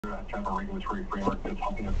to have a regulatory framework that's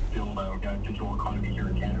helping us build out a digital economy here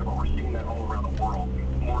in Canada, but we're seeing that all around the world.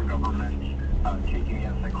 More governments taking the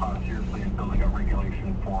asset class seriously and building out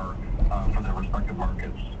regulation for their respective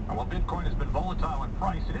markets. And while Bitcoin has been volatile in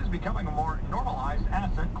price, it is becoming a more normalized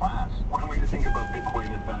asset class. One way to think about Bitcoin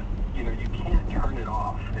is that, you can't turn it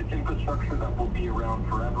off. It's infrastructure that will be around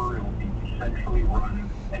forever. It will be centrally run.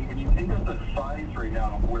 And when you think of the size right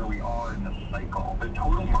now of where we are in the cycle, the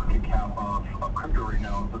total market cap of crypto right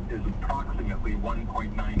now is approximately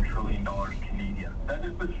 $1.9 trillion Canadian. That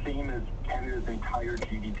is the same as Canada's entire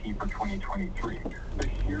GDP for 2023. The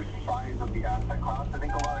sheer size of the asset class, I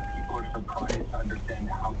think a lot of people are surprised to understand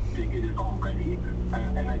how big it is already.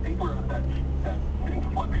 And I think we're at that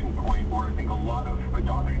inflection point where I think a lot of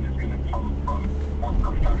adoption is going to come from more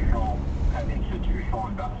professional and institutional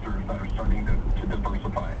investors that are starting to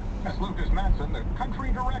diversify. That's Lucas Matson, the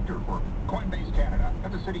country director for Coinbase Canada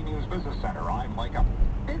at the City News Business Center. I'm Micah.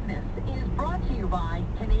 Business is brought to you by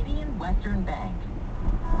Canadian Western Bank.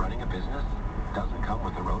 Running a business doesn't come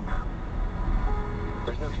with a roadmap.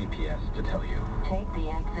 There's no GPS to tell you. Take the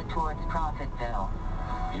exit towards Profitville.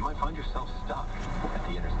 You might find yourself stuck at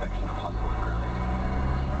the intersection of hustle and grind.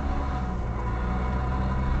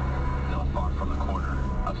 Not far from the corner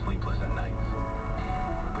of sleepless at nights.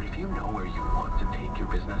 But if you know where you want to take your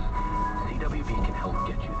business, CWB can help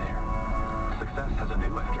get you there. Success has a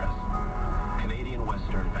new address. Canadian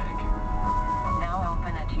Western Bank. Now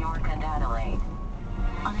open at York and Adelaide.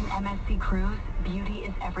 On an MSC cruise, beauty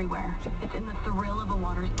is everywhere. It's in the thrill of a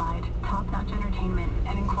water slide, top-notch entertainment,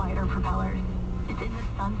 and in quieter propellers. It's in the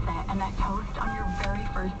sunset and that toast on your very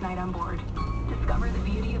first night on board. Discover the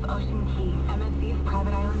beauty of Ocean Key, MSC's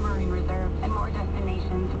private island marine reserve, and more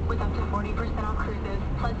destinations with up to 40% off cruises,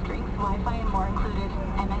 plus drinks, Wi-Fi, and more included.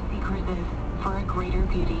 MSC Cruises, for a greater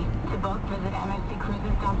beauty. To book, visit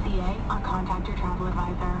msccruises.ca or contact your travel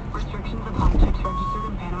advisor. Restrictions apply. Ships registered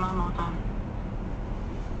in Panama, Malta.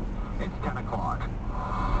 It's 10 o'clock.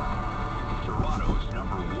 Toronto's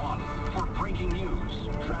 #1 for breaking news,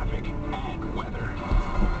 traffic, and weather.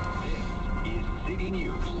 This is City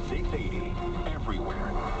News 680,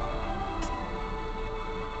 everywhere.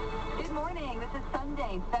 Good morning. This is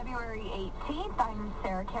Sunday, February 18th. I'm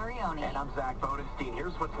Sarah Carioni. And I'm Zach Bodenstein.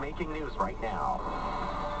 Here's what's making news right now.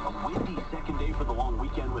 A windy second day for the long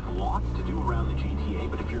weekend with lots to do around the GTA,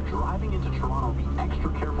 but if you're driving into Toronto, be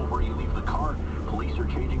extra careful where you leave the car. Police are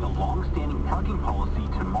changing a long-standing parking policy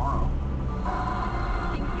tomorrow.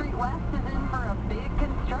 King Street West is in for a big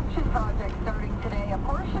construction project starting today. A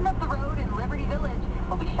portion of the road in Liberty Village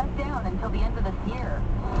will be shut down until the end of this year.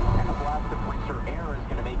 And a blast of winter air is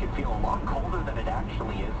going to make it feel a lot colder than it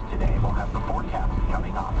actually is today. We'll have the forecast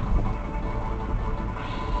coming up.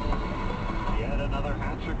 Yet another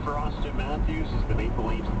hat trick for Austin Matthews as the Maple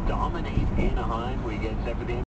Leafs dominate Anaheim. We get set for the